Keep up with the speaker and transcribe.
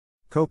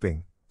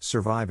Coping,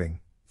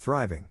 surviving,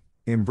 thriving,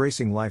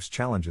 embracing life's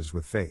challenges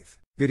with faith.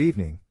 Good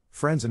evening,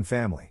 friends and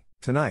family.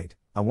 Tonight,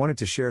 I wanted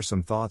to share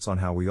some thoughts on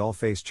how we all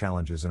face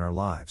challenges in our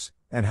lives,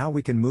 and how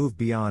we can move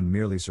beyond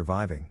merely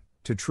surviving,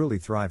 to truly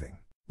thriving.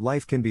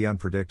 Life can be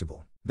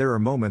unpredictable. There are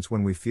moments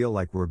when we feel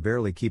like we're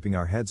barely keeping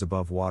our heads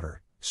above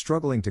water,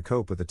 struggling to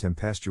cope with the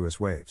tempestuous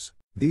waves.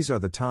 These are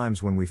the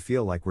times when we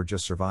feel like we're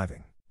just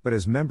surviving. But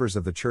as members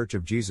of the Church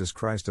of Jesus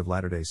Christ of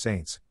Latter-day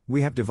Saints,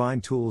 we have divine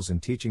tools and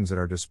teachings at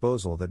our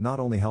disposal that not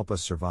only help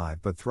us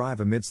survive but thrive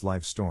amidst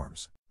life's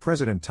storms.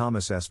 President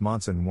Thomas S.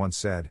 Monson once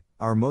said,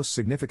 "Our most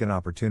significant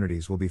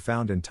opportunities will be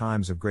found in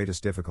times of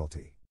greatest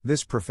difficulty."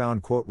 This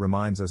profound quote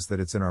reminds us that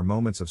it's in our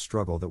moments of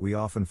struggle that we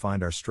often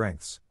find our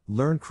strengths,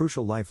 learn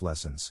crucial life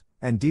lessons,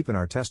 and deepen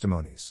our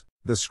testimonies.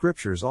 The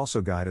scriptures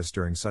also guide us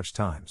during such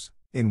times.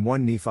 In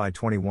 1 Nephi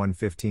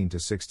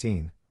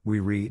 21:15-16, we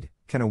read,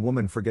 "Can a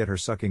woman forget her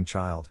sucking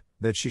child,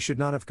 that she should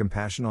not have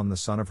compassion on the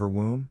son of her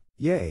womb?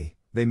 Yea,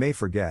 they may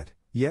forget,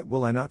 yet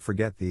will I not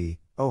forget thee,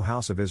 O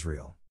house of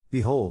Israel.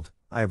 Behold,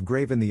 I have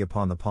graven thee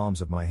upon the palms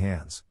of my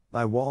hands,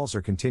 thy walls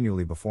are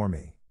continually before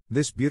me."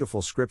 This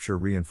beautiful scripture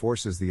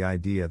reinforces the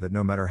idea that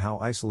no matter how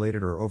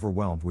isolated or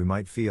overwhelmed we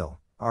might feel,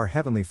 our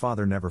Heavenly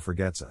Father never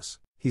forgets us.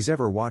 He's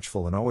ever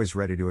watchful and always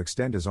ready to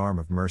extend His arm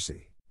of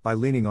mercy. By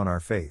leaning on our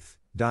faith,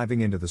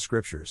 diving into the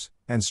scriptures,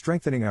 and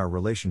strengthening our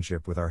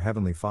relationship with our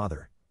Heavenly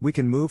Father, we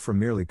can move from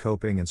merely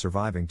coping and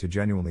surviving to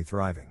genuinely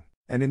thriving.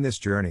 And in this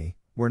journey,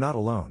 we're not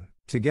alone.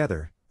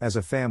 Together, as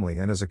a family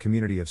and as a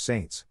community of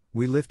saints,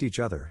 we lift each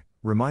other,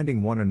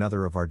 reminding one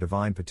another of our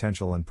divine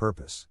potential and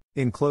purpose.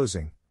 In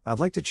closing, I'd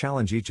like to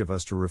challenge each of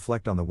us to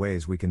reflect on the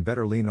ways we can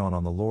better lean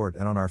on the Lord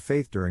and on our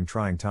faith during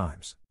trying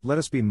times. Let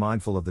us be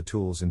mindful of the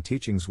tools and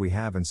teachings we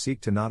have and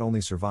seek to not only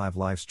survive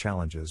life's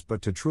challenges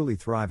but to truly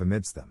thrive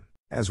amidst them.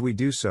 As we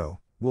do so,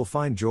 we'll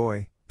find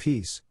joy,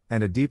 peace,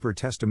 and a deeper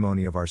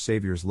testimony of our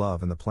Savior's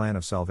love and the plan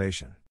of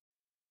salvation.